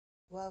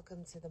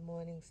Welcome to the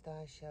Morning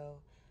Star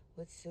Show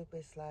with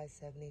Super Sly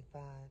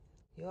 75.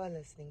 You're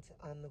listening to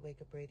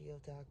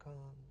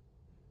onthewakeupradio.com.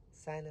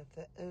 Sign up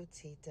for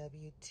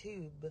OTWTube.com,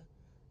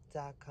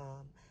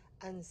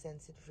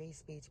 uncensored free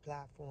speech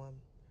platform.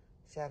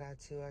 Shout out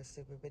to our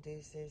super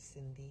producer,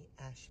 Cindy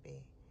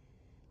Ashby.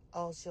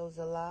 All shows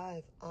are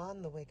live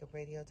on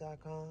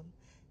thewakeupradio.com.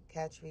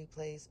 Catch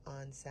replays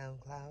on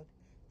SoundCloud,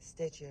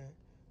 Stitcher,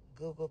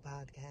 Google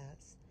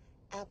Podcasts,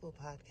 Apple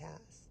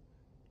Podcasts,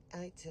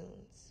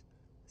 iTunes,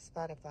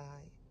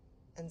 Spotify,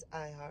 and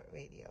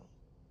iHeartRadio,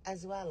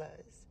 as well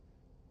as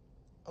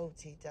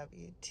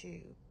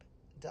OTWTube.com.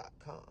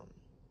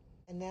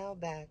 And now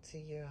back to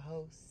your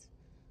host,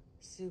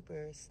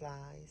 Super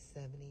Sly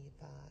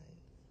 75.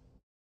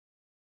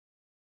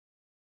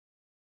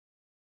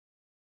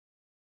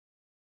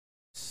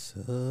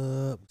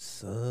 Sup,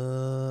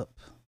 sup,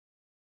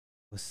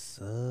 what's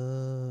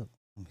up?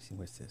 Let me see,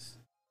 what's this?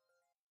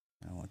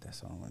 I don't want that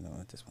song. I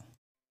want this one.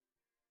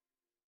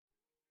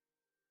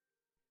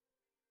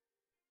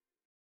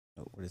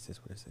 Oh, what is this?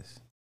 What is this?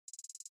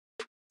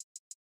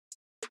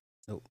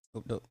 Nope,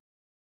 nope, nope.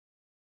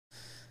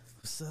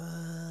 What's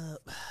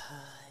up?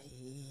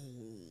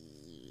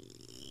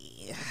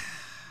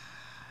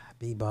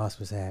 B Boss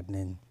was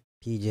happening.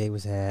 PJ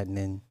was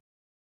happening.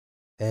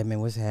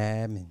 Edmund was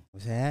happening.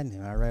 What's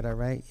happening? All right, all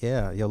right.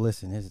 Yeah, yo,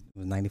 listen, it was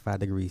 95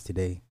 degrees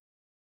today.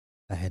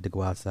 I had to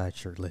go outside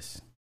shirtless.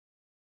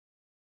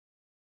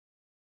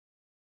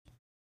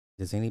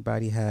 Does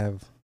anybody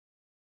have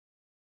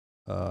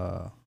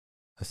a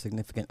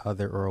significant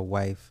other or a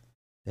wife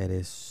that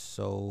is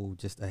so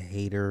just a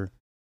hater?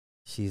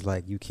 She's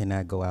like, you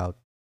cannot go out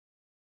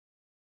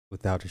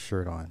without a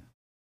shirt on.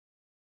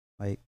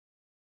 Like,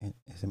 am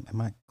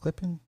I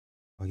clipping?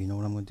 Oh, you know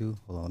what I'm gonna do?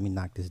 Hold on, let me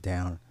knock this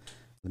down.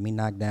 Let me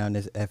knock down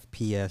this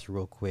FPS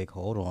real quick.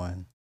 Hold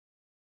on.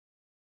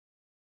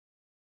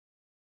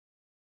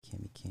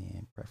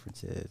 Cam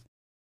preferences.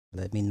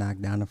 Let me knock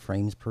down the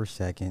frames per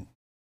second.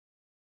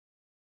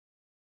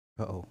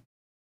 Uh-oh.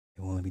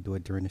 It won't let me do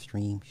it during the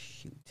stream.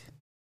 Shoot.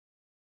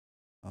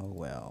 Oh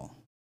well.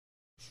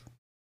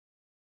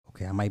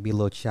 Okay, I might be a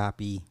little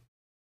choppy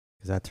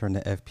because I turned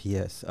the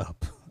FPS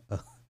up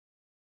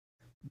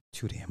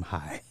too damn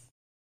high.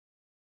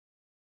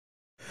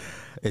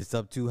 It's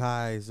up too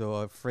high, so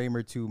a frame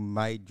or two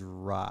might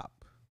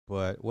drop,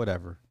 but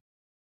whatever.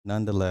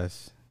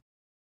 Nonetheless,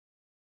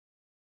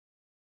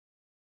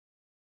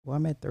 well,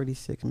 I'm at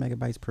 36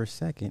 megabytes per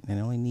second and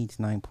it only needs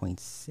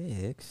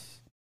 9.6,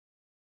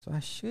 so I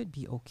should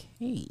be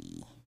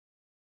okay.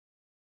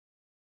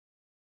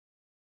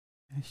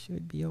 I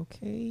should be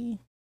okay.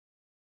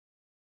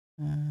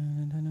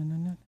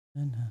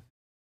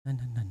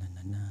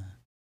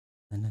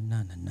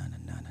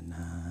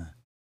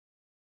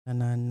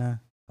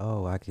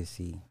 Oh, I can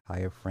see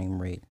higher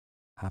frame rate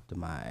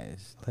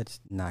optimized. Let's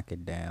knock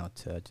it down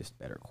to just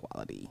better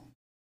quality.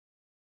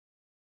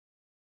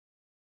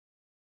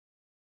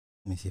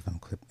 Let me see if I'm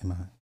clipping.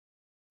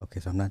 Okay,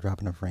 so I'm not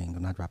dropping the frames.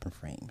 I'm not dropping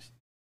frames.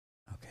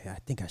 Okay, I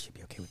think I should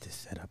be okay with this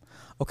setup.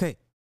 Okay,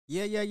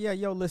 yeah.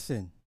 Yo,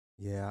 listen.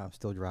 Yeah, I'm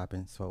still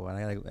dropping. So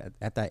when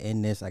after I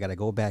end this, I gotta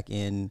go back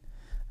in,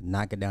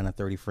 knock it down to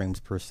 30 frames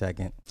per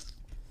second.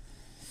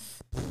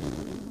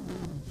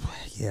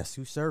 Yeah,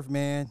 Sue Surf,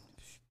 man.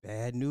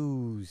 Bad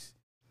news.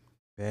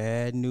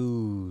 Bad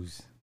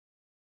news.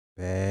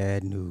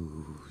 Bad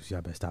news.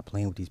 Y'all better stop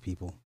playing with these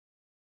people.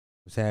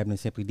 What's happening?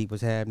 Simply Deep.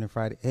 What's happening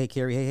Friday? Hey,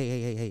 Carrie.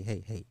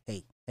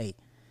 Hey.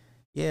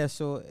 Yeah,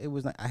 so it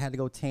was. I had to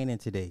go tanning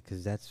today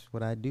because that's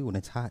what I do when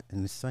it's hot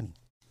and it's sunny.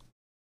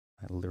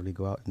 I literally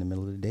go out in the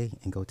middle of the day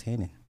and go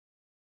tanning.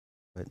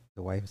 But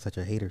the wife is such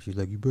a hater. She's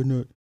like, you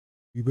better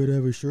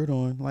have a shirt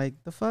on.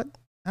 Like, the fuck?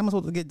 How am I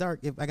supposed to get dark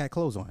if I got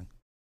clothes on?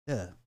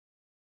 Yeah.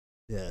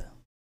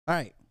 All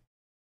right.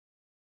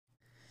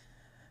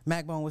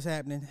 Macbone, what's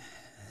happening?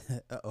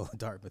 Uh-oh,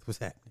 Dartmouth, what's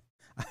happening?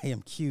 I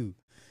am Q.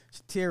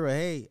 Tira,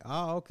 hey.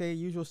 Oh, okay.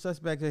 Usual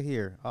suspects are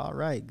here. All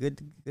right.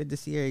 Good to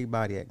see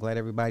everybody. Glad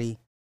everybody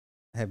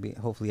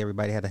hopefully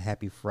everybody had a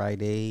happy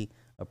Friday,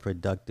 a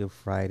productive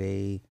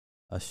Friday,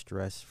 a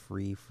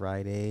stress-free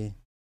Friday.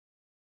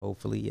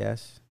 Hopefully,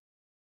 yes.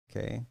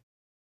 Okay.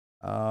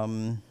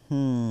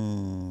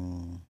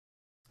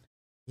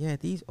 Yeah,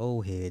 these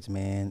old heads,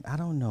 man. I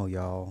don't know,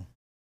 y'all.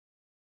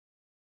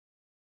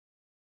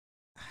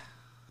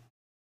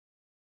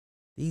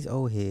 These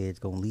old heads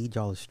gonna lead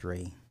y'all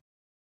astray.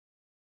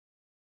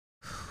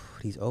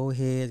 These old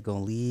heads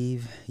gonna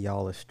leave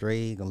y'all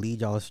astray. Gonna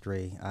lead y'all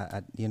astray.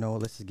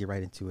 Let's just get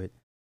right into it.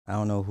 I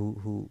don't know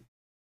who.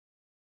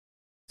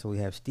 So we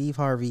have Steve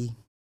Harvey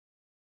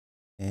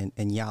and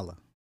Yala.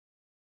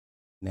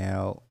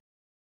 Now,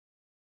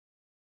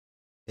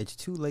 it's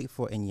too late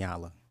for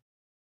Inyala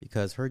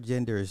because her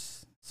gender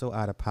is so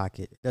out of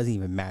pocket. It doesn't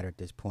even matter at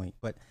this point.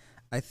 But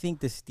I think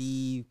the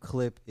Steve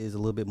clip is a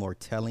little bit more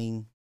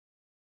telling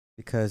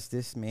because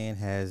this man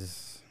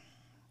has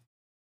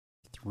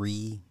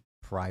 3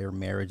 prior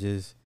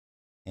marriages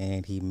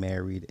and he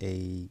married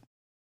a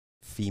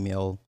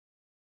female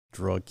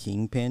drug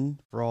kingpin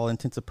for all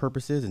intents and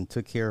purposes and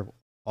took care of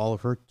all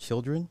of her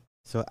children.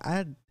 So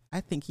I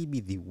think he'd be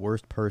the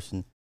worst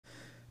person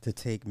to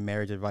take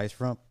marriage advice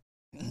from.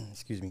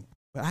 Excuse me,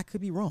 but I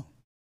could be wrong.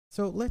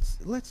 So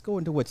let's go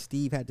into what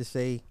Steve had to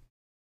say,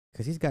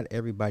 because he's got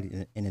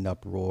everybody in an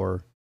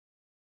uproar,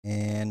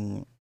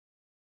 and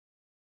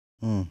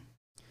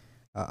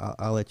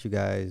I'll let you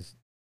guys.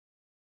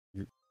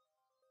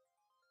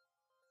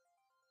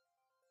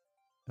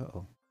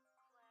 Uh-oh.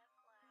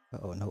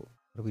 Uh-oh, no.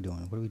 What are we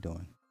doing? What are we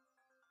doing?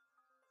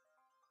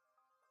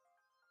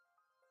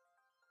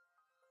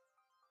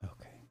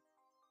 Okay.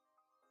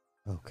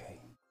 Okay.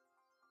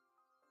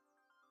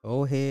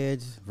 Old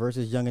heads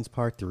versus youngins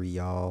part 3,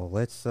 y'all.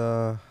 Let's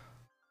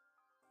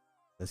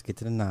get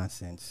to the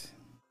nonsense.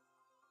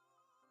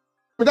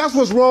 But that's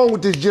what's wrong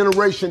with this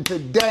generation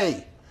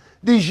today.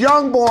 These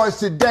young boys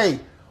today,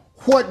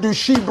 what do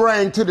she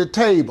bring to the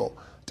table?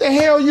 The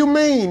hell you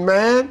mean,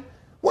 man?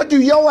 What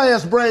do your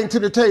ass bring to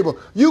the table?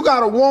 You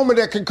got a woman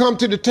that can come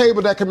to the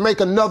table that can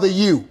make another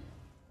you.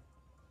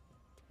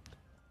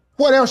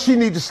 What else she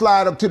need to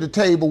slide up to the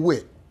table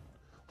with?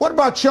 What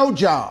about your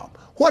job?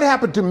 What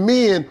happened to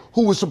men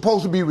who were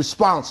supposed to be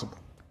responsible?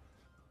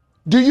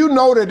 Do you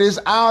know that it's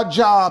our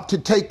job to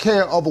take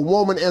care of a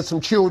woman and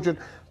some children,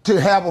 to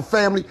have a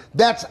family?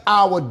 That's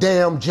our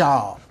damn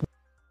job.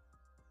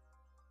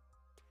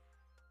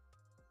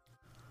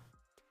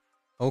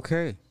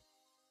 Okay.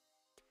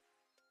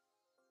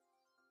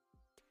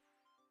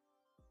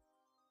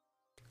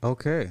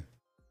 Okay.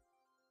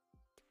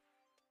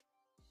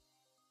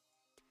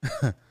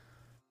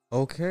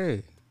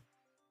 Okay.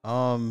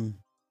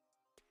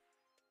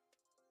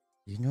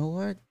 You know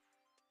what?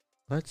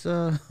 Let's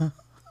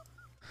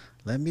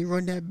let me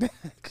run that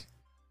back.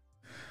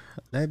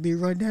 Let me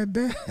run that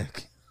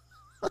back.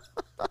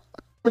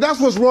 But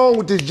that's what's wrong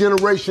with this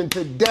generation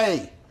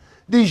today.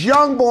 These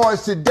young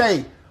boys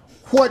today,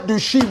 what do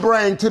she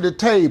bring to the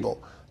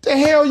table? The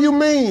hell you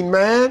mean,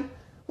 man?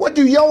 What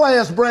do your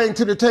ass bring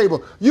to the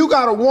table? You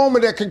got a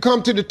woman that can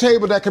come to the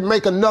table that can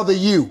make another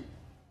you.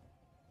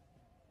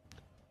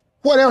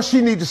 What else she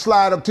need to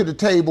slide up to the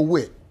table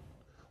with?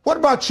 What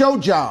about your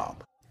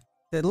job?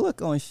 The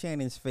look on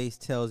Shannon's face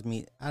tells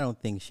me I don't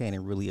think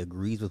Shannon really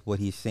agrees with what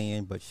he's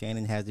saying, but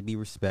Shannon has to be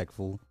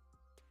respectful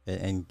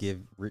and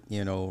give,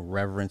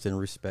 reverence and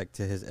respect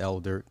to his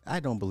elder. I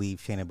don't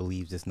believe Shannon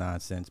believes this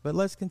nonsense, but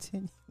let's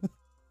continue.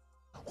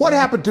 What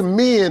happened to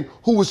men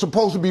who were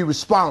supposed to be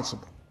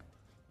responsible?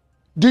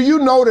 Do you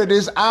know that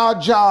it's our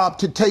job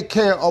to take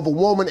care of a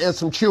woman and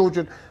some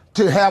children,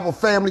 to have a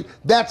family?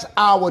 That's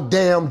our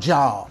damn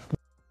job.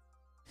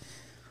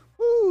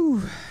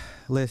 Woo.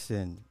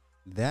 Listen,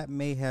 that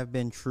may have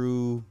been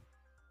true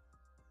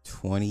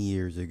 20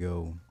 years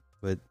ago,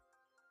 but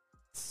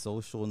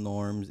social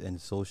norms and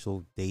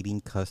social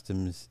dating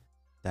customs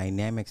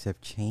dynamics have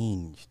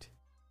changed.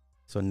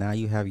 So now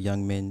you have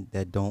young men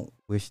that don't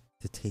wish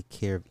to take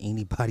care of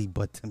anybody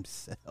but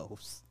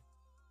themselves,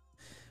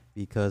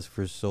 because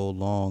for so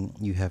long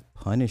you have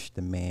punished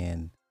the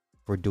man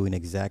for doing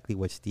exactly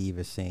what Steve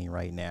is saying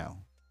right now.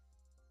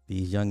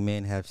 These young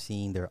men have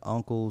seen their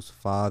uncles,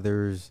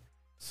 fathers,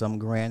 some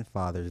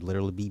grandfathers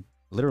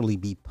literally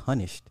be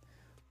punished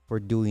for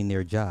doing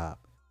their job.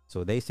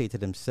 So they say to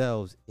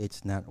themselves,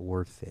 it's not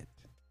worth it.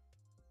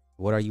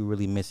 What are you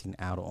really missing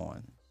out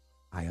on?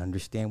 I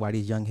understand why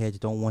these young heads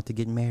don't want to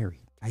get married.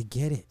 I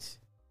get it.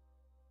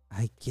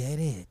 I get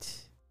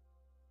it.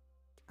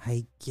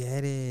 I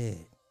get it.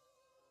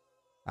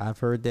 I've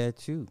heard that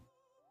too.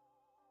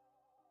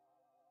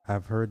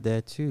 I've heard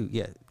that too.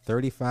 Yeah,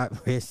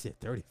 35. Where's it?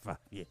 35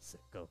 years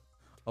ago.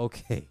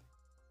 Okay.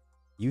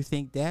 You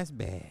think that's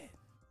bad?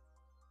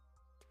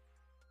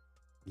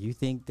 You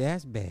think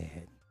that's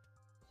bad?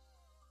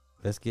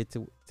 Let's get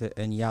to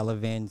Iyanla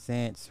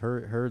Vanzant's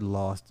her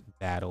lost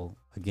battle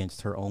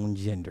against her own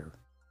gender.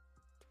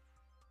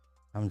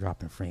 I'm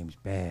dropping frames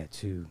bad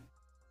too.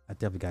 I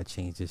definitely got to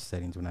change this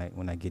settings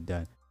when I get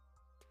done.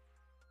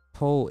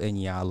 Poll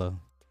Iyanla.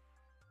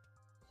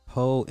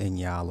 Poll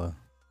Iyanla.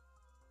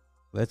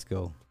 Let's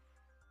go.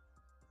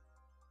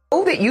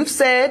 That you've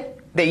said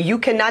that you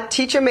cannot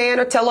teach a man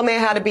or tell a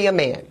man how to be a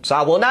man. So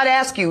I will not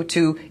ask you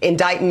to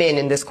indict men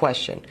in this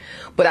question.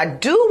 But I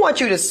do want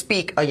you to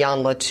speak,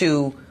 Iyanla,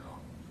 to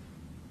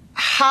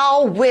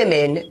how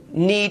women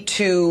need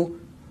to,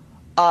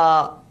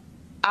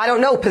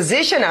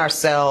 position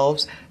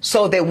ourselves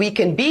so that we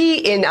can be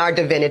in our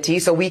divinity,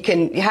 so we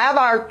can have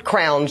our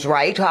crowns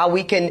right, how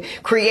we can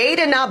create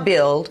and not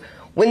build,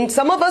 when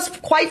some of us,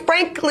 quite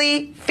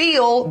frankly,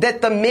 feel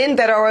that the men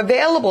that are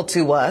available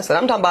to us, and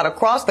I'm talking about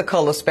across the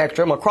color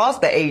spectrum, across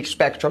the age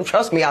spectrum,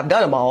 trust me, I've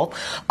done them all,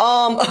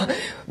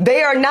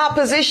 they are not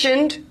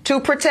positioned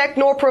to protect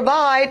nor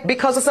provide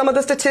because of some of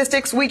the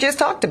statistics we just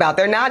talked about.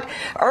 They're not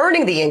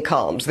earning the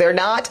incomes. They're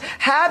not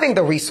having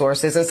the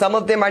resources, and some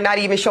of them are not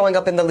even showing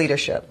up in the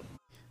leadership.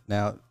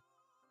 Now,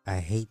 I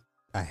hate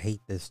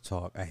this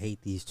talk. I hate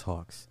these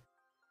talks.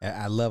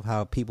 I love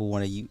how people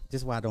want to use. This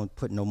is why I don't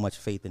put no much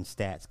faith in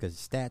stats, because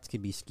stats can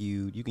be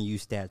skewed. You can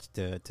use stats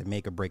to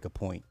make or break a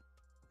point,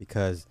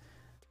 because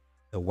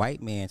the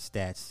white man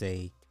stats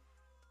say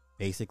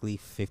basically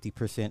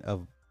 50%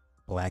 of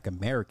Black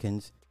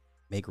Americans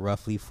make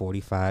roughly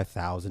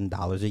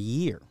 $45,000 a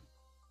year.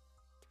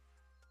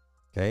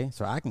 Okay,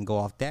 so I can go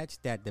off that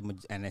stat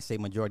and I say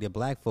majority of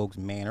Black folks,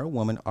 man or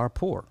woman, are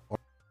poor,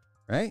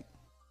 right?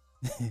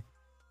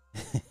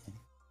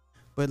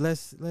 But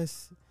let's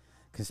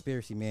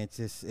conspiracy, man.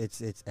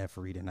 It's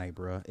effery tonight,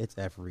 bro. It's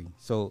effery.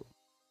 So,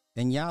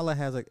 and Yala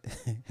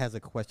has a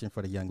question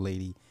for the young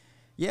lady.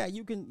 Yeah,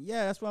 you can.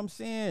 Yeah, that's what I'm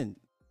saying.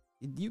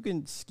 You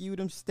can skew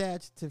them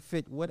stats to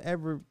fit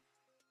whatever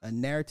a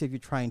narrative you're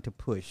trying to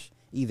push,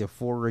 either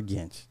for or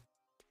against.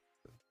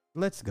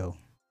 Let's go.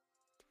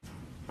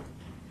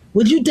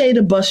 Would you date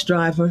a bus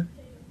driver?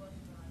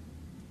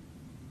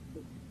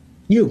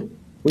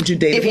 Would you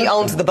date If he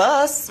owns the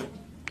bus.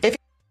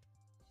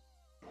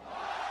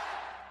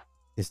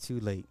 It's too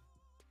late.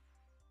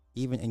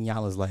 Even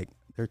Inyala's like,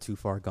 they're too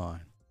far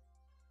gone.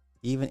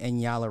 Even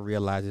Inyala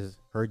realizes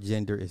her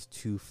gender is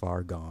too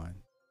far gone.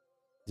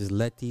 Just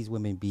let these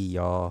women be,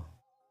 y'all.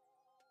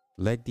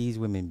 Let these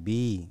women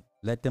be.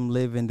 Let them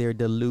live in their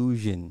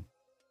delusion.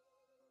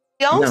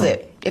 He owns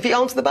it. If he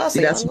owns the bus.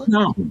 See, that's a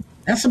problem.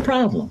 That's a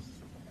problem.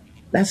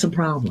 That's a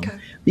problem. Okay.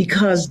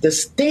 Because the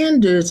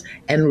standards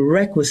and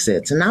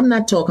requisites, and I'm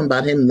not talking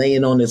about him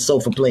laying on his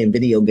sofa playing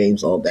video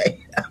games all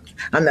day.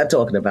 I'm not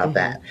talking about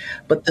that.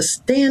 But the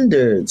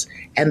standards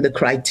and the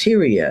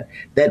criteria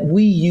that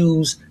we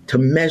use to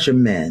measure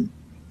men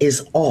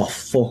is off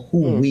for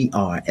who we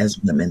are as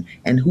women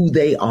and who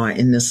they are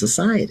in this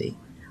society.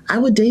 I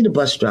would date a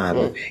bus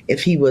driver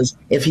if he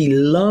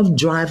loved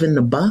driving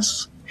the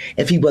bus,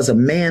 if he was a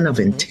man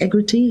of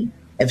integrity,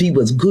 if he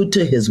was good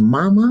to his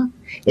mama,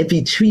 if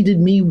he treated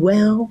me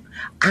well,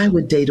 I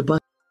would date a bus.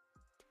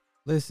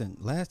 Listen,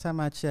 last time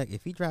I checked,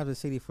 if he drives the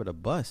city for the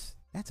bus,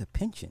 that's a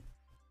pension,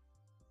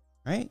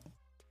 right?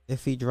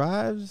 If he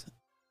drives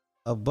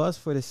a bus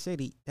for the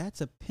city,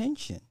 that's a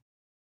pension.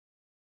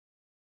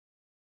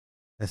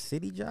 A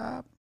city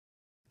job,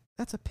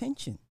 that's a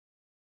pension.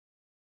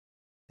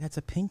 That's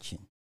a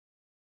pension.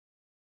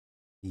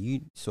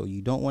 So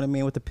you don't want a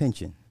man with a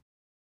pension.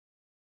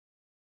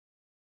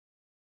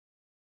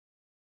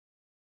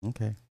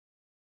 Okay.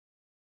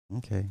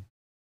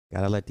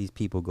 Gotta let these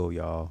people go,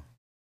 y'all.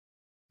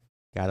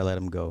 Gotta let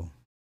them go.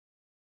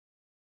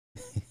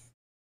 It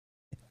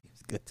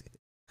was good.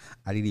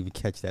 I didn't even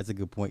catch that. That's a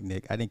good point,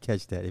 Nick. I didn't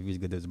catch that. If he was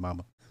good to his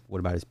mama, what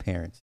about his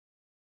parents?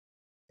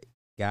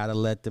 Gotta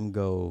let them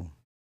go.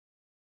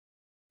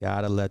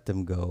 Gotta let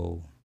them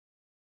go.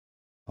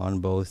 On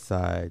both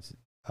sides.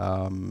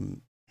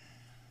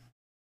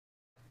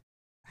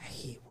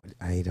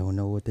 I don't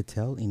know what to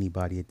tell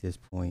anybody at this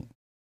point.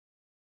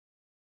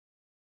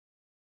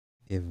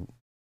 If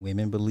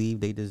women believe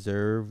they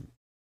deserve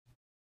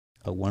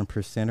a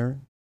 1%er,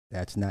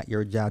 that's not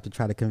your job to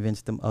try to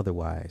convince them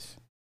otherwise,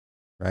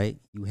 right?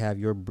 You have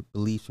your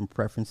beliefs and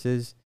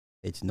preferences.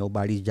 It's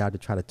nobody's job to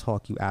try to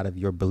talk you out of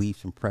your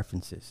beliefs and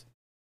preferences.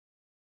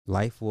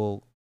 Life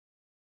will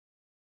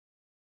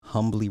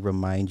humbly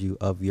remind you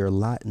of your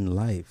lot in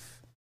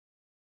life.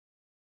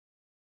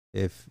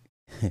 If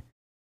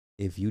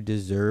you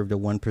deserved a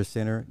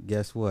 1%er,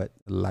 guess what?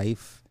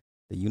 Life,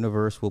 the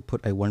universe will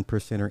put a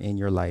 1%er in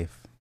your life.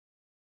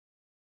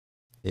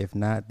 If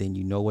not, then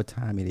you know what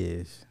time it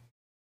is.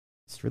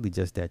 It's really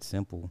just that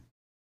simple.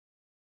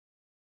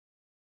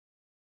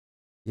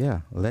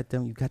 Yeah,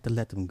 you got to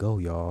let them go,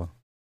 y'all.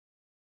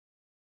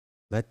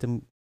 Let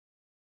them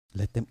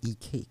eat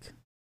cake.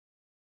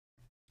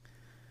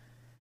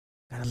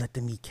 Gotta let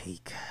them eat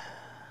cake.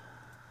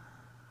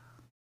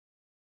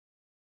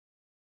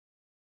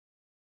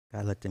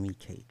 Gotta let them eat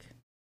cake.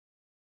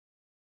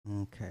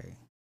 Okay.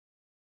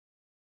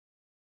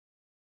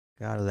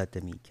 Gotta let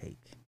them eat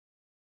cake.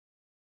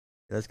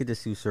 Let's get to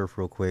Sue Surf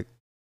real quick.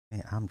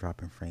 Man, I'm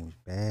dropping frames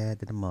bad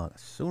to the mug.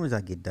 As soon as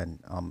I get done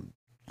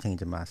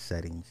changing my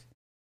settings.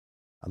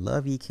 I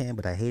love Ecamm,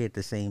 but I hate it at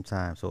the same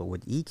time. So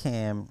with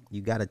Ecamm,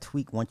 you got to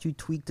tweak. Once you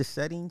tweak the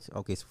settings,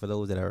 okay, so for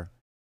those that are,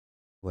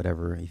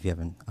 whatever, if you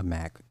have a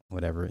Mac,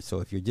 whatever. So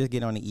if you're just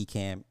getting on the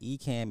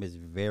Ecamm is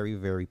very,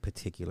 very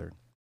particular.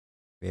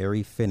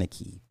 Very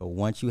finicky. But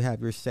once you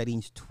have your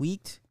settings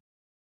tweaked,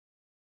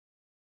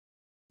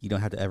 you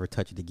don't have to ever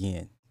touch it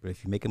again. But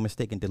if you make a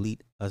mistake and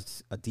delete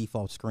a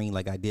default screen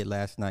like I did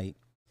last night,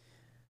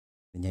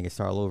 then you can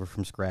start all over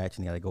from scratch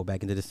and you got to go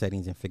back into the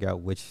settings and figure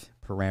out which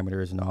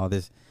parameters and all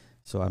this.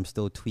 So I'm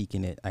still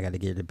tweaking it. I got to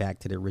get it back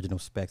to the original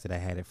specs that I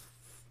had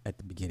at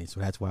the beginning. So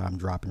that's why I'm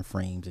dropping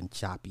frames and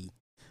choppy.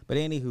 But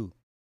anywho,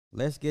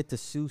 let's get to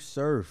Sue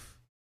Surf.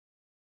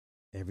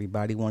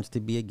 Everybody wants to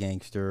be a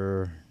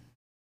gangster.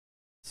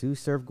 Sue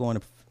Surf going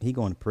to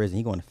prison.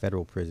 He going to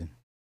federal prison.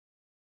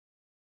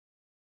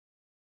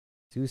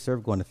 Sue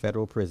Surf going to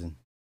federal prison.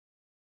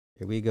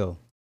 Here we go.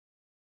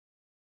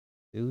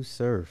 Sue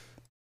Surf,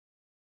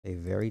 a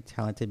very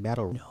talented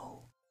battler.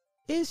 No.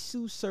 Is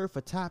Sue Surf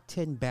a top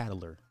 10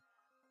 battler?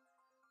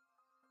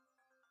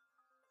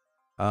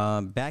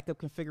 Backup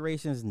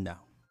configurations? No.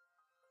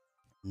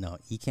 No,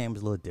 Ecamm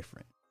is a little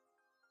different.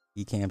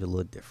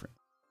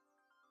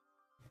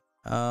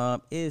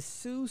 Is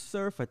Sue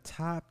Surf a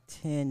top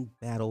 10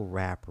 battle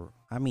rapper?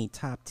 I mean,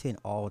 top 10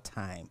 all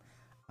time.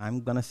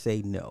 I'm going to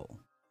say no.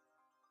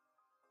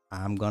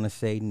 I'm going to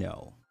say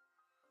no.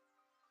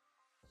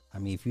 I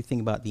mean, if you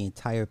think about the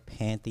entire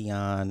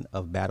pantheon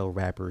of battle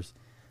rappers,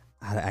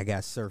 I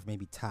got Surf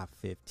maybe top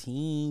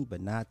 15, but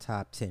not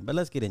top 10. But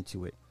let's get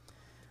into it.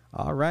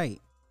 All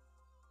right.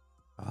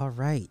 All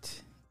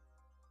right.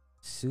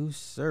 Sue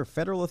Surf.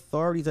 Federal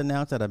authorities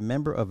announced that a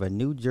member of a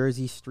New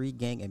Jersey street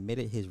gang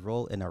admitted his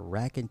role in a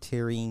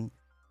racketeering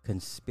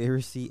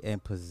conspiracy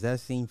and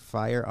possessing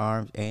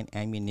firearms and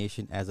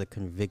ammunition as a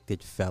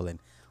convicted felon.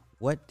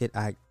 What did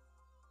I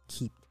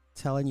keep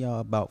telling y'all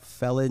about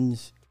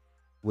felons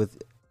with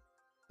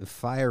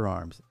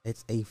firearms?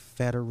 It's a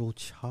federal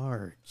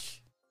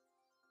charge.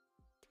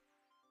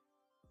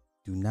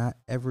 Do not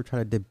ever try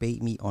to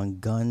debate me on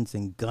guns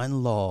and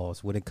gun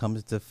laws when it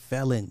comes to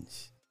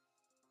felons.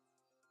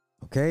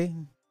 Okay?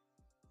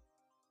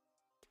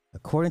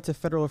 According to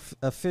federal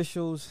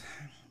officials,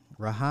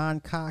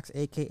 Rahan Cox,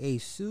 a.k.a.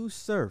 Sue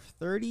Surf,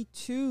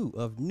 32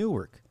 of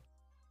Newark,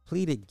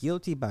 pleaded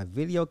guilty by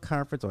video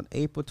conference on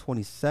April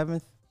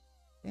 27th.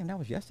 Damn, that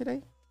was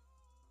yesterday?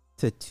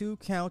 To 2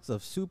 counts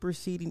of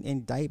superseding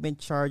indictment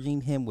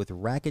charging him with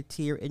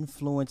racketeer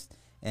influenced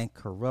and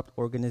corrupt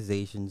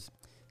organizations,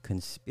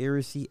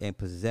 conspiracy and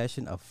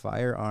possession of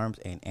firearms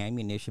and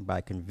ammunition by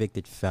a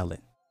convicted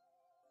felon.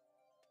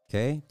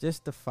 Okay,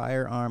 just the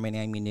firearm and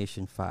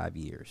ammunition, 5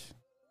 years,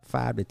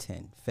 5 to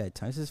 10 Fed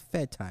time. This is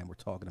Fed time we're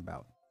talking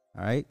about.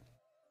 All right.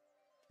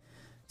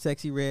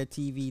 Sexy Red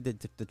TV,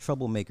 the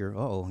troublemaker.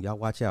 Oh, y'all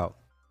watch out.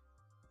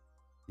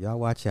 Y'all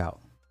watch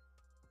out.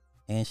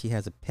 And she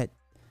has a pet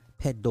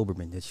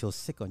Doberman that she'll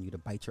sick on you to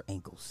bite your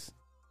ankles.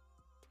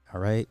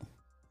 All right.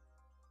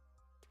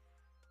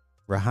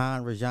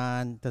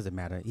 Rajan, doesn't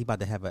matter. He about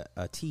to have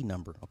a T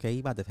number. Okay,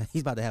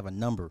 he's about to have a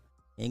number.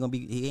 He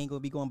ain't gonna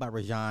be going by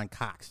Rajan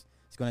Cox.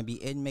 It's gonna be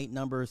inmate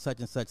number such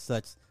and such,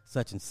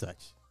 such and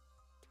such.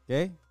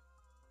 Okay.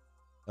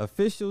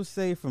 Officials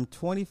say from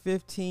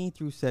 2015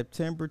 through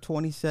September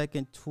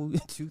 22nd,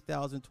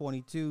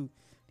 2022,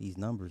 these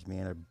numbers,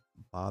 man, are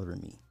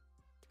bothering me.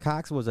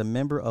 Cox was a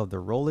member of the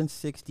Rolling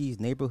 60s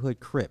neighborhood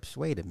Crips.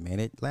 Wait a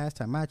minute. Last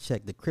time I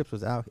checked, the Crips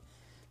was out.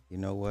 You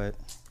know what?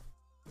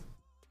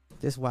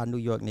 This is why New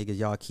York niggas,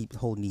 y'all keep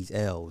holding these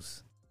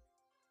L's.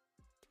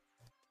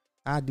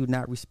 I do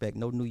not respect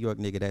no New York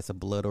nigga that's a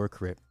blood or a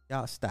Crip.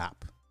 Y'all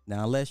stop.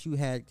 Now, unless you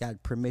had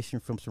got permission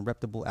from some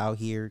reputable out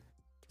here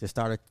to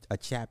start a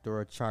chapter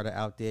or a charter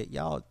out there,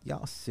 y'all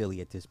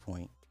silly at this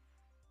point.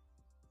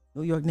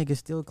 New York niggas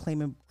still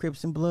claiming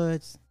Crips and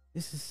Bloods.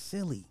 This is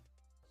silly.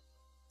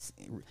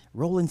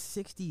 Rolling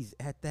 60s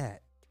at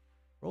that.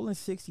 Rolling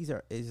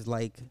 60s is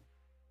like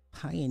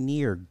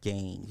pioneer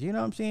gangs. You know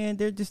what I'm saying?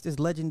 They're just as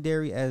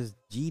legendary as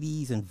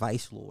GDs and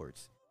Vice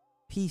Lords.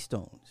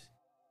 P-Stones.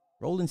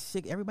 Rolling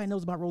 6. Everybody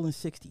knows about Rolling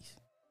 60s.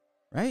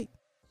 Right?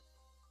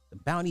 The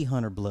Bounty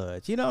Hunter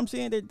Bloods. You know what I'm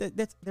saying?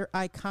 They're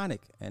iconic.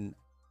 And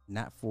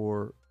not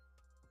for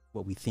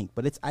what we think,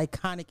 but it's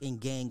iconic in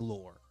gang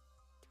lore.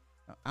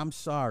 I'm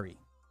sorry.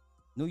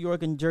 New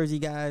York and Jersey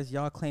guys,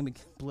 y'all claiming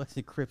Bloods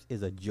and Crips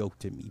is a joke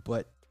to me,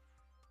 but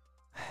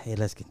hey,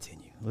 let's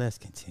continue.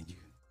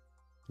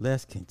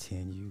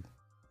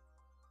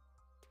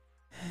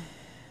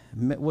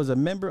 Was a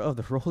member of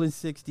the Rolling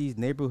 60s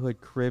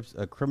neighborhood Crips,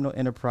 a criminal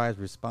enterprise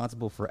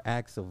responsible for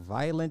acts of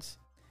violence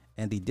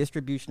and the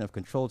distribution of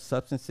controlled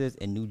substances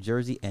in New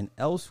Jersey and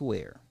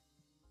elsewhere.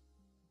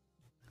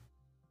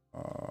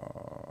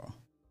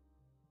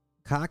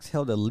 Cox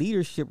held a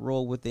leadership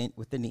role within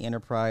the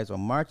enterprise. On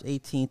March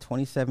 18,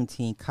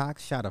 2017,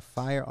 Cox shot a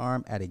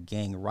firearm at a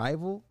gang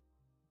rival.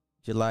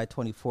 July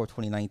 24,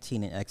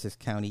 2019, in Essex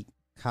County,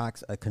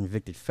 Cox, a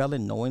convicted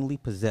felon, knowingly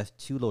possessed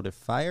 2 loaded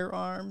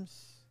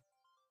firearms.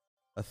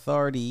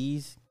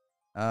 Authorities,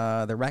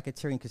 the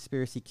racketeering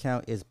conspiracy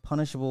count is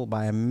punishable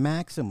by a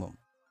maximum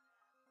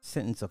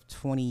sentence of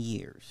 20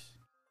 years.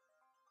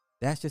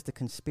 That's just a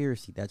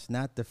conspiracy. That's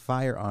not the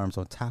firearms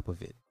on top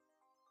of it.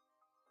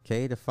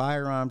 Okay, the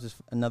firearms is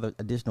another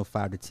additional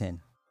 5 to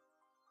 10.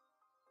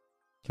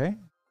 Okay,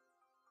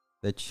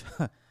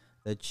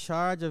 the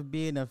charge of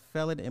being a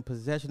felon in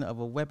possession of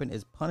a weapon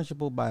is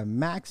punishable by a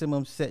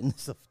maximum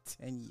sentence of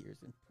 10 years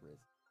in prison.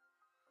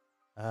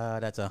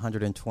 That's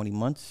 120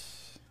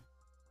 months.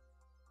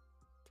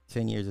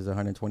 10 years is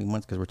 120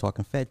 months because we're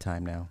talking Fed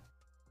time now.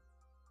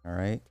 All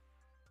right.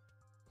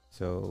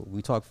 So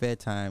we talk Fed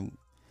time.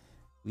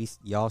 We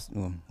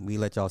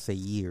let y'all say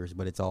years,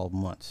 but it's all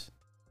months.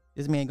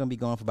 This man gonna be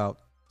gone for about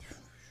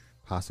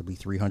possibly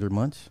 300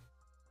 months.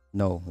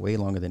 No, way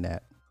longer than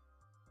that.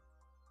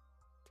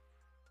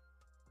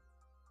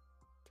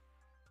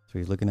 So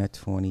he's looking at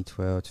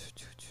 2012,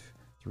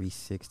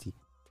 360,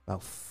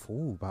 about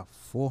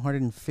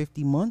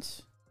 450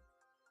 months.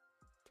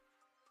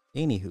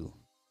 Anywho,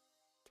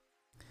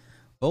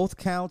 both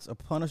counts are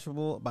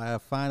punishable by a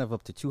fine of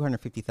up to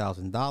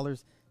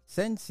 $250,000.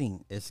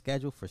 Sentencing is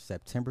scheduled for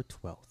September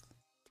 12th.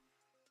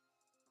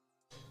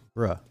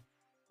 Bruh,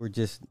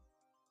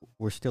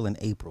 we're still in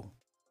April.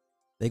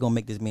 They gonna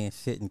make this man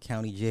sit in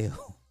county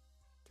jail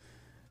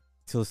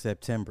till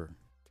September.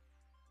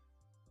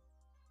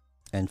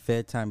 And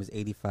Fed time is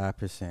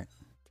 85%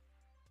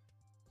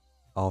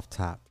 off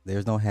top.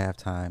 There's no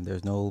halftime.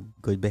 There's no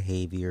good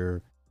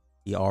behavior.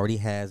 He already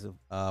has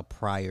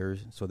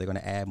priors, so they're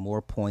gonna add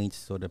more points.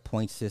 So the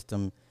point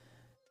system,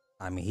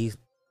 I mean,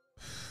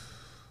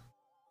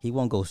 he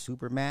won't go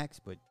super max,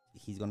 but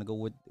he's gonna go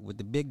with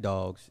the big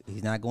dogs.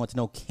 He's not going to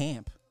no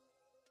camp,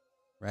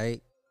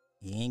 right?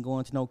 He ain't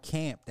going to no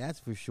camp,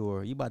 that's for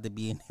sure. You about to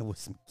be in there with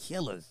some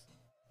killers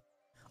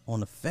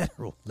on the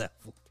federal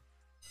level.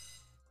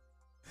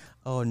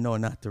 Oh no,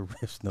 not the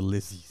Riffs and the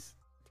Lizzies.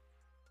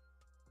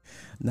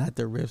 Not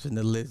the Riffs and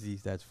the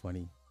Lizzies. That's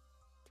funny.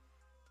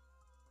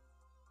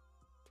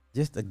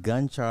 Just a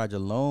gun charge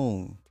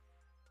alone.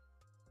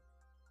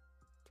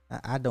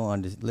 I don't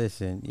understand.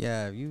 Listen,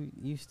 yeah,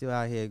 you still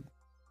out here.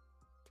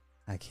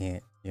 I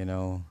can't,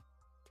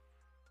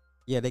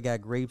 Yeah, they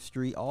got Grape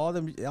Street. All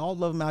of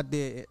them out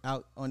there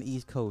out on the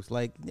East Coast.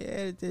 Like,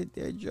 yeah,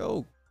 they're a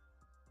joke.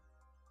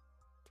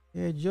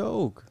 They're a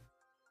joke.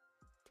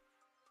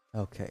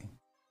 Okay.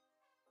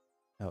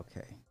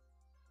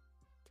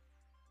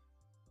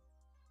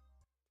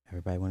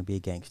 Everybody want to be a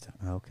gangster.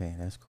 Okay,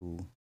 that's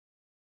cool.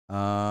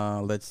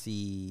 Let's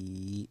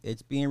see.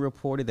 It's being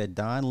reported that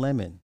Don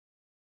Lemon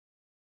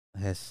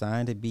has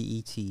signed a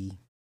B.E.T.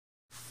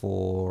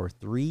 for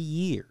 3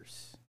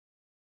 years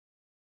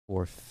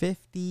for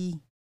 $50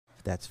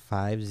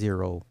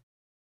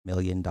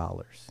 million.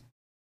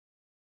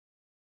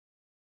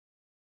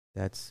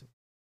 That's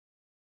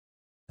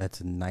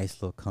a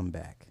nice little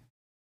comeback.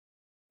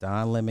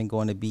 Don Lemon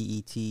going to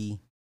B.E.T.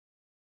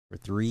 for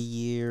 3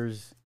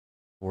 years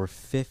for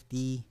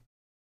 $50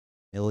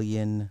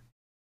 million.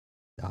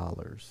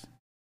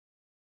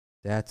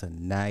 That's a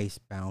nice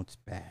bounce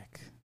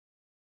back.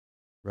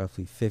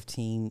 Roughly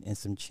 15 and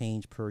some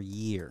change per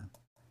year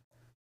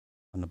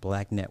on the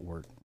Black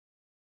Network.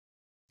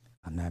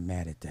 I'm not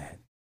mad at that.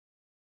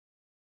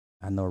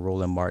 I know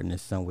Roland Martin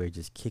is somewhere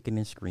just kicking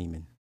and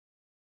screaming.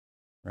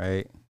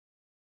 Right?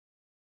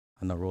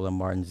 I know Roland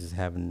Martin's just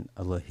having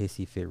a little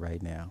hissy fit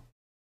right now.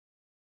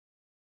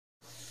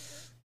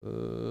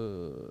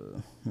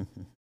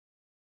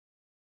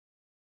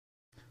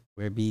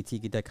 Where BET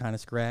get that kind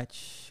of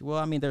scratch? Well,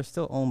 I mean, they're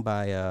still owned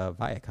by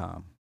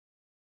Viacom.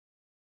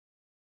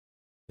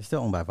 They're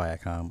still owned by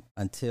Viacom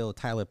until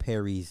Tyler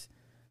Perry's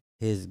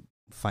his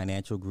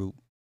financial group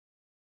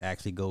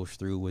actually goes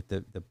through with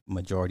the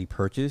majority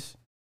purchase.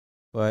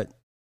 But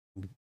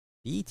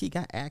BET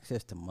got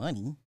access to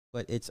money,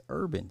 but it's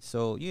urban.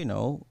 So,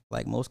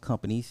 like most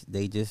companies,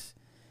 they just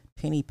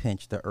penny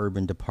pinch the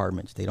urban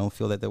departments. They don't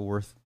feel that they're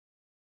worth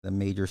the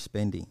major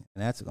spending.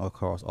 And that's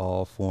across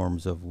all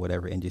forms of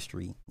whatever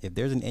industry. If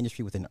there's an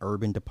industry with an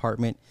urban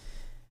department,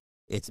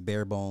 it's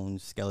bare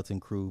bones, skeleton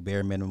crew,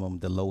 bare minimum,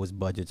 the lowest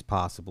budgets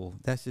possible.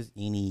 That's just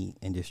any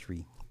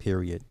industry,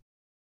 period.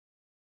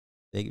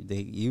 They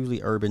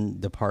usually urban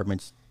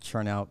departments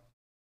churn out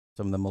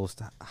some of the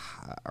most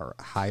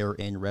higher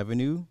end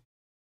revenue.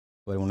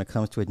 But when it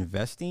comes to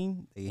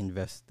investing, they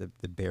invest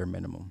the bare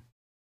minimum.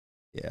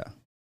 Yeah.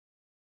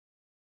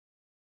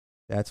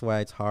 That's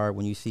why it's hard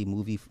when you see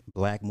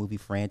black movie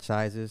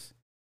franchises.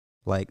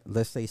 Like,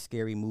 let's say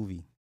Scary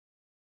Movie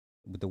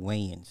with the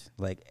Wayans.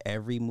 Like,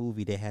 every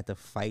movie they had to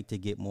fight to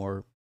get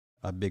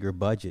a bigger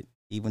budget,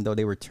 even though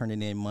they were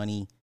turning in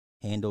money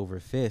hand over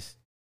fist.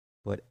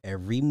 But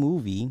every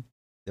movie,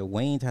 the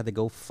Wayans had to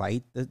go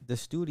fight the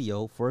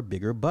studio for a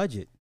bigger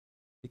budget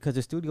because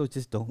the studios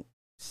just don't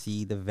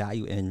see the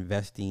value in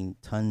investing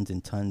tons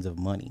and tons of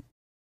money,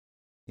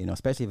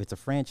 especially if it's a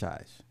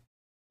franchise.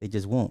 They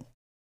just won't.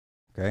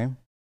 Okay,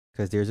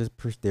 because there's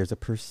a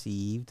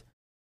perceived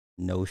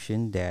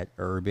notion that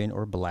urban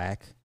or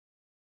black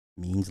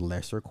means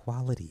lesser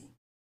quality,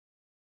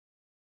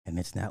 and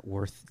it's not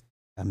worth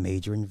a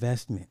major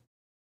investment.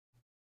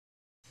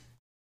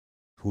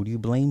 Who do you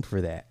blame for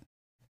that?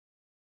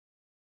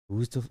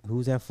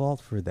 Who's at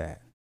fault for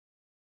that?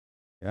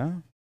 Yeah.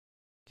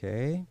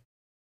 Okay.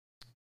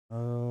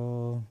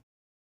 Oh,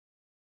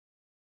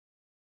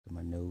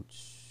 my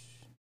notes.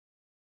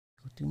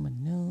 Go through my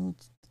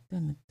notes.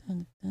 Dun,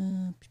 dun,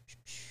 dun, dun.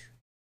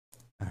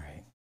 All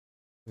right.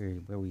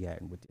 Where we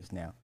at with this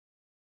now?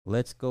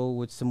 Let's go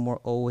with some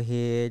more old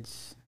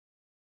heads.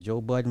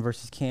 Joe Budden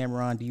versus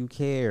Cameron. Do you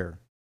care?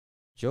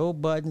 Joe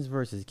Budden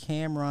versus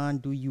Cameron.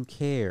 Do you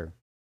care?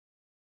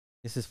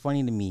 This is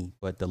funny to me,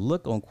 but the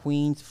look on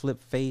Queen's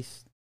flip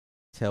face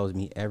tells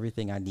me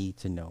everything I need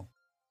to know.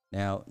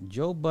 Now,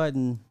 Joe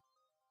Budden,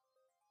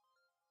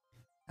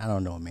 I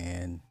don't know,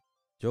 man.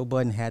 Joe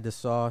Budden had the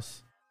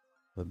sauce,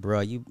 but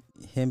bruh,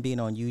 him being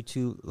on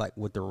YouTube like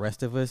with the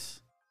rest of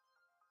us,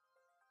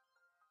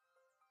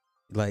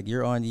 like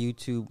you're on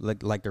YouTube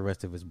like the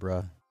rest of us,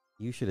 bruh.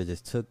 You should have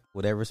just took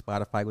whatever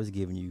Spotify was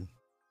giving you.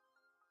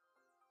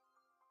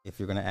 If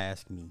you're gonna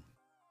ask me,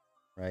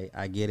 right?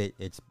 I get it.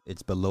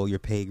 It's below your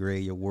pay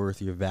grade, your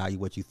worth, your value,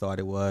 what you thought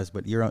it was,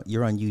 but you're on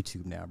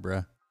YouTube now,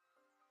 bruh.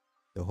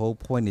 The whole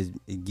point is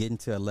getting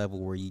to a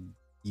level where you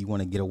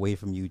want to get away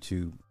from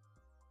YouTube.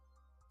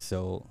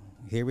 So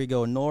here we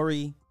go.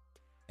 Nori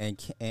and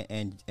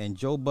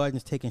Joe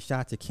Budden's taking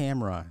shots at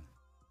Cameron.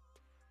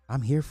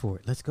 I'm here for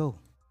it. Let's go.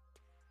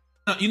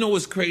 You know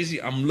what's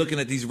crazy? I'm looking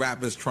at these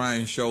rappers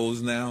trying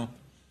shows now.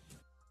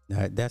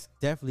 Now, that's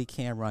definitely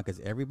Cameron, because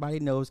everybody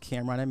knows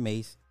Cameron and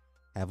Mace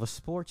have a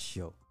sports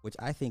show, which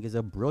I think is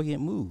a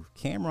brilliant move.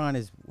 Cameron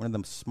is one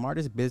of the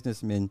smartest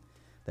businessmen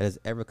that has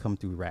ever come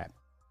through rap.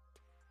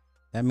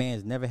 That man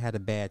has never had a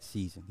bad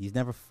season. He's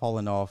never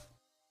fallen off.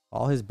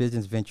 All his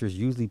business ventures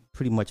usually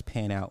pretty much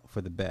pan out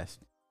for the best.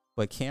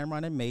 But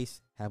Cameron and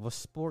Mace have a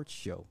sports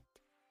show.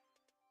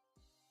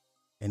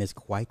 And it's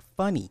quite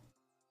funny.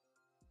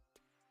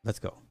 Let's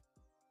go.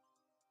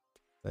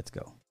 Let's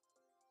go.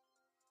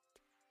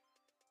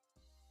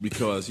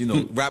 Because, you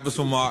know, rappers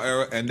from our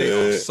era, and they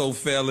are so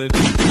failing.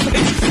 Isn't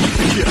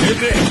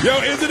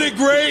it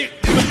great?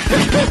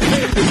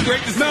 It's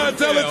great to see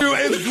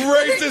It's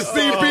great to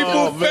see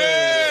people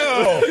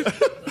fail.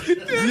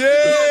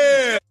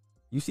 Yeah.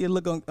 You see a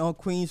look on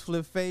Queen's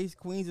flip face?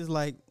 Queen's is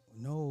like,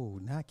 no,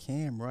 not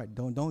Cam, right?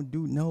 Don't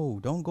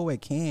go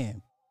at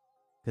Cam.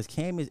 Because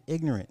Cam is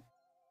ignorant.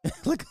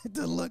 Look at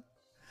the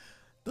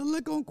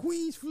look on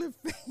Queen's flip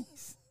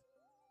face.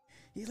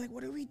 He's like,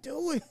 what are we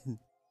doing?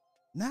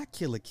 Not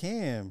Killer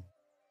Cam.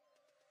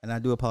 And I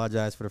do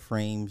apologize for the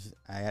frames.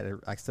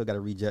 I still got to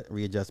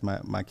readjust my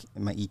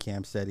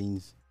eCam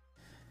settings.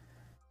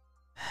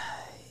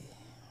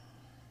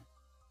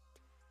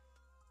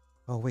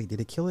 Oh wait, did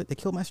it kill it? They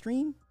killed my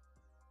stream?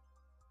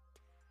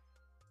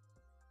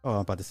 Oh,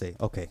 I'm about to say.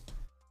 Okay.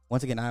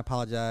 Once again, I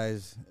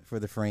apologize for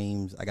the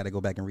frames. I got to go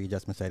back and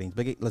readjust my settings.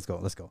 But let's go.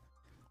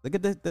 Look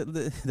at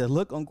the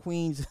look on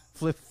Queen's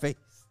flip face.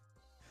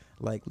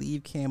 Like,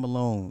 leave Cam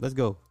alone. Let's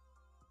go.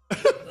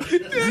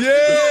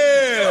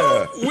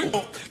 Yeah.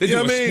 They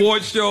do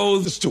sports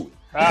shows. It's too.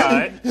 All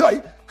right.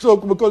 Like, so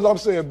because I'm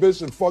saying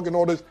bitch and fucking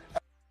all this.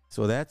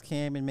 So that's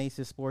Cam and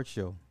Mace's sports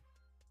show.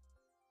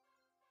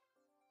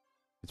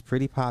 It's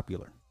pretty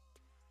popular.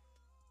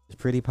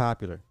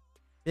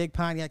 Big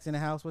Pontiac's in the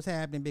house. What's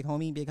happening, big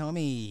homie? Big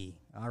homie.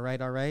 All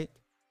right.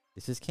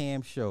 This is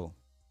Cam's show.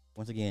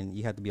 Once again,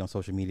 you have to be on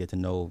social media to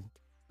know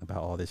about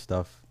all this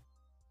stuff,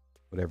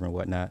 whatever and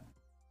whatnot.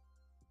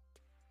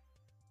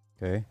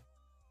 Okay.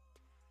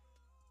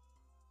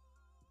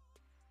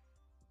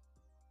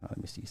 Let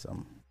me see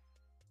something.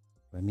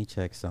 Let me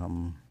check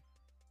something.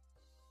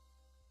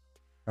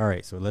 All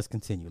right, so let's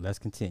continue.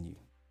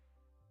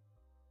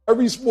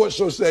 Every sports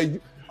show say,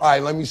 all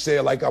right, let me say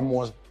it like I'm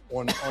on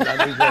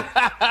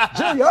that.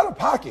 Jerry, out of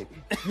pocket.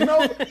 You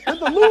know, did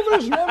the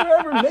losers never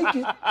ever make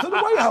it to the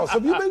White House?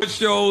 Have you been?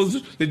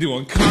 Shows, they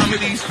doing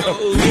comedy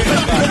shows.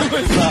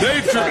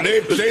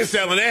 They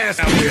selling ass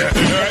out here,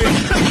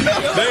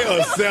 right? They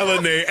are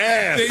selling their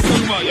ass. They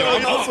talking about,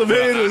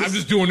 I'm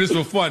just doing this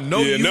for fun. No,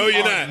 you're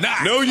not.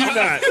 No, you're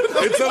not.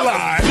 It's a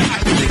lie.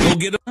 They go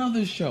get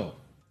another show.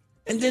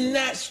 And then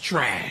that's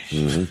trash.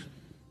 Mm-hmm.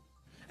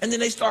 And then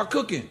they start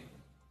cooking.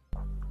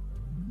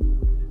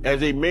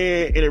 As a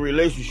man in a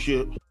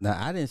relationship. Now,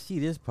 I didn't see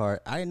this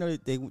part. I didn't know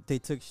that they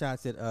took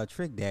shots at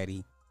Trick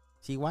Daddy.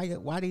 See, why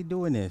they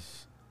doing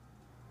this?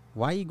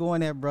 Why you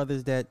going at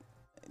brothers that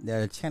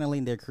are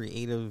channeling their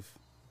creative,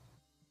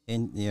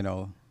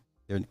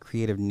 their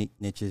creative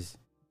niches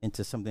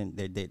into something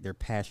they're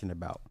passionate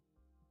about?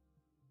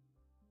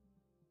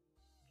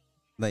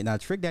 Like, now,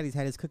 Trick Daddy's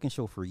had his cooking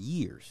show for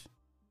years.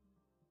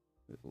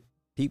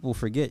 People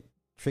forget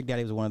Trick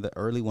Daddy was one of the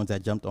early ones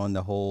that jumped on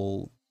the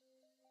whole,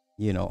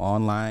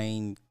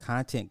 online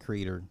content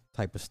creator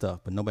type of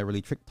stuff. But nobody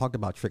really talked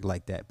about Trick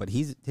like that. But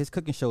his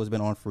cooking show has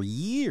been on for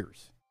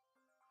years.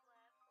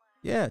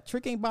 Yeah,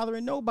 Trick ain't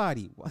bothering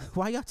nobody.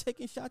 Why y'all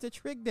taking shots at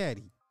Trick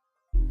Daddy?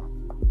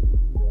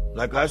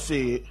 Like I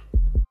said.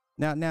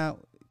 Now,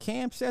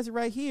 Cam says it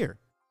right here.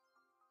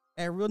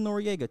 At Real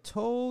Noriega,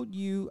 told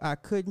you I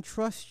couldn't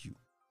trust you.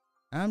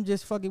 I'm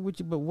just fucking with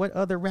you, but what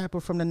other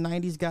rapper from the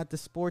 90s got the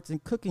sports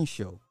and cooking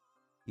show?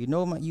 You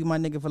know my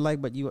nigga for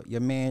life, but your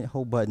man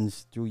Ho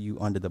Buttons threw you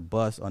under the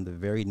bus on the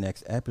very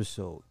next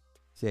episode.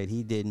 Said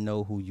he didn't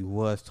know who you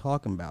was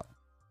talking about.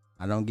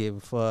 I don't give a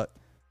fuck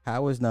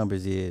how his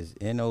numbers is.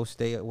 N.O.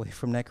 stay away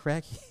from that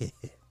crackhead.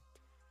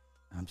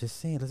 I'm just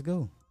saying, let's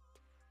go.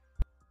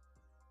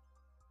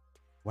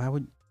 Why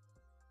would...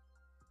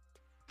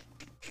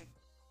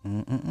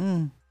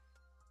 The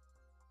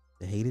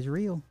hate is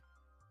real.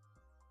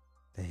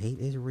 The hate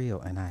is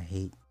real, and I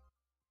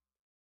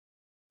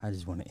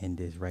just want to end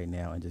this right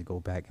now and just go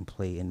back and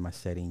play in my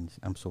settings.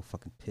 I'm so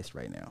fucking pissed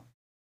right now.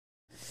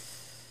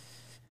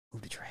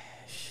 Move the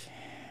trash.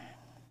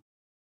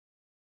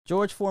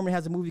 George Foreman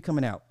has a movie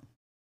coming out.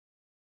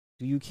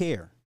 Do you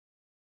care?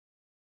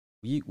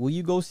 Will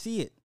you go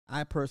see it?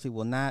 I personally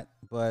will not,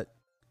 but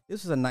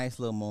this was a nice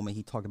little moment.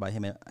 He talked about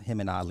him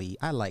and Ali.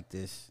 I like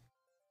this.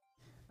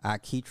 I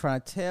keep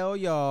trying to tell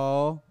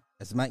y'all,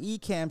 that's my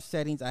eCam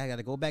settings. I got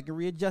to go back and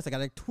readjust. I got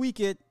to tweak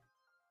it.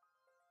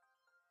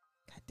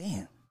 God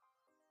damn.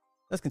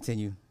 Let's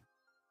continue.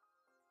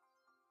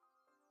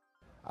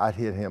 I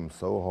hit him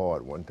so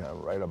hard one time,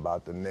 right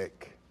about the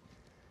neck,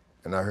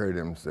 and I heard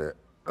him say,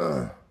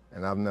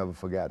 And I've never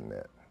forgotten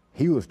that.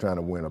 He was trying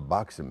to win a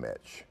boxing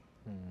match.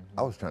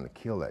 I was trying to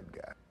kill that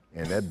guy.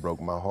 And that broke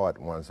my heart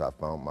once I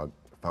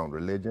found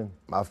religion.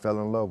 I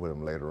fell in love with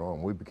him later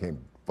on. We became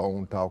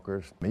phone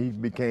talkers. He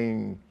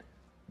became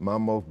my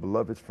most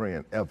beloved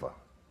friend ever.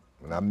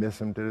 And I miss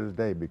him to this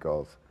day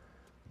because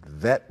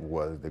that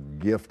was the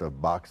gift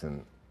of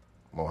boxing,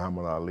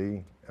 Muhammad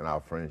Ali, and our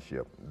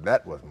friendship.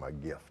 That was my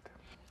gift.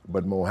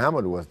 But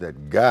Muhammad was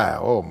that guy,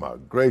 oh my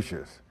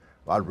gracious.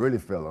 I really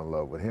fell in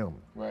love with him.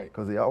 Right.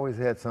 Because he always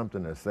had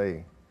something to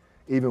say,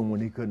 even when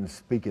he couldn't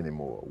speak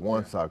anymore.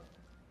 Once I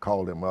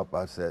called him up,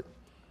 I said,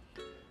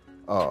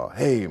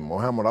 hey,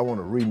 Muhammad, I want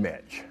a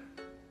rematch.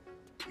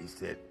 He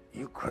said,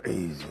 you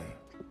crazy.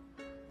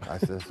 I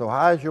said, so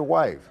how's your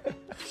wife?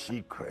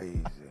 She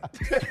crazy.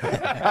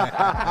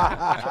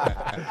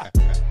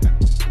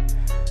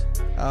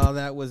 Oh,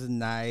 that was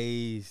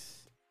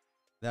nice.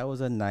 That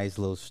was a nice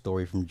little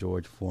story from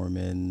George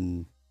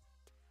Foreman.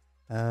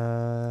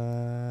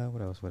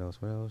 What else?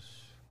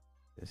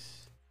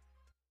 This.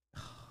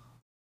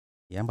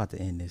 Yeah, I'm about to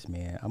end this,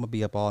 man. I'm gonna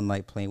be up all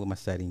night playing with my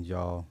settings,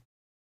 y'all.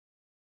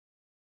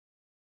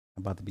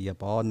 I'm about to be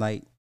up all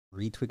night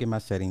retweaking my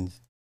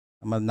settings.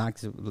 I'm gonna knock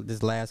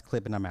this last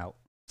clip and I'm out.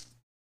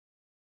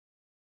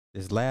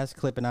 This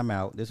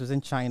was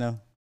in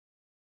China.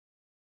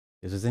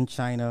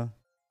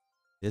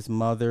 This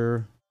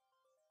mother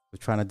was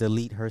trying to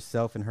delete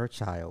herself and her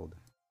child.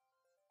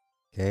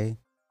 Okay?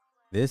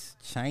 This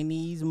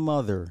Chinese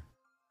mother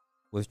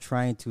was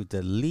trying to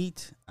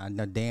delete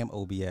the damn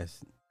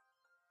OBS.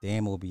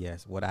 Damn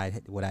OBS. What I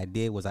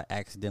did was I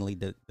accidentally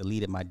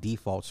deleted my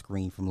default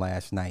screen from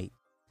last night,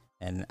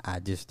 and I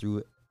just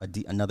threw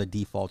another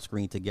default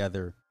screen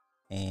together,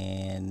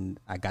 and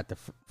I got the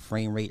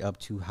frame rate up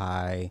too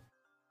high.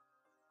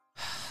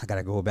 I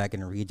gotta go back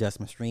and readjust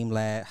my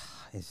Streamlabs.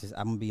 It's just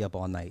I'm gonna be up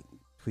all night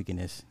tweaking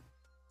this.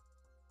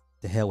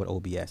 The hell with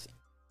OBS.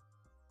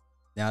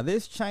 Now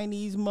this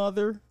Chinese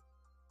mother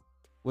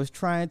was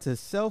trying to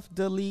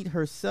self-delete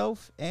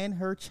herself and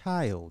her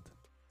child.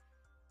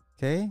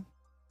 Okay?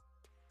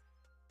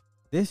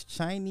 This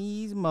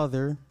Chinese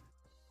mother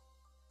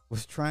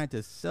was trying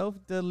to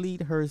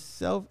self-delete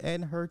herself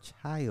and her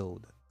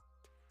child.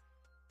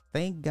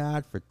 Thank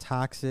God for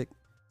toxic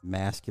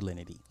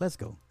masculinity. Let's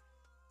go.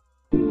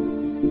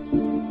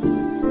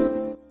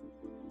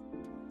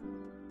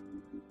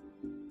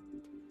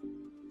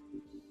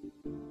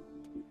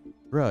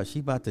 Bruh, she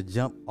about to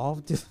jump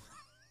off this.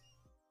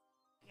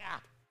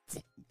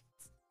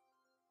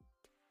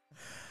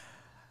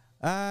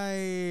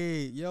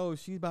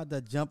 She's about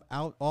to jump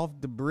out off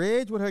the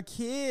bridge with her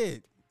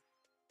kid.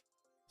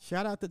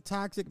 Shout out to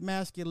toxic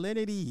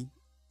masculinity.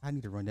 I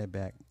need to run that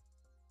back.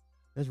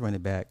 Let's run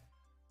it back.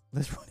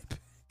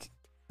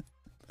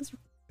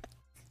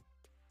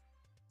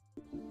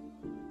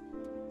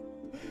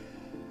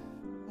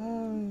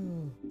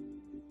 Oh.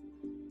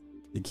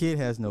 The kid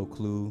has no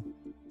clue.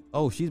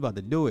 Oh, she's about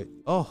to do it.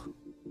 Oh.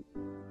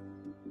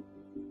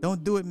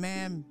 Don't do it,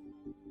 ma'am.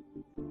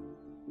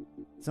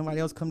 Somebody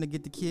else come to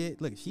get the kid.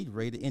 Look, she's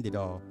ready to end it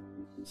all.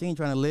 She ain't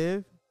trying to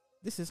live.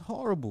 This is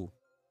horrible.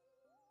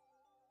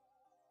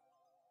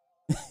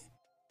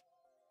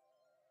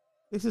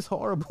 This is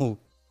horrible.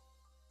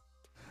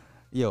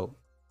 Yo,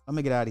 I'm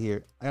gonna get out of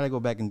here. I gotta go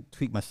back and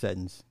tweak my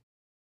settings.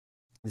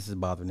 This is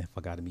bothering the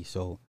fuck out of me.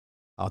 So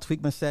I'll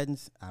tweak my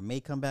settings. I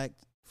may come back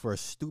for a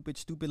stupid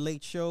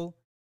late show.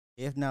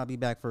 If not, I'll be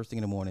back first thing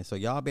in the morning. So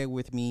y'all bear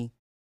with me.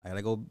 I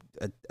gotta go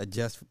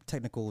adjust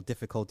technical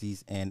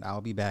difficulties, and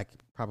I'll be back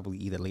probably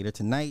either later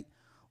tonight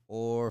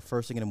or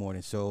first thing in the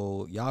morning.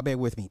 So y'all bear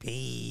with me.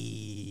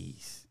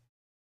 Peace.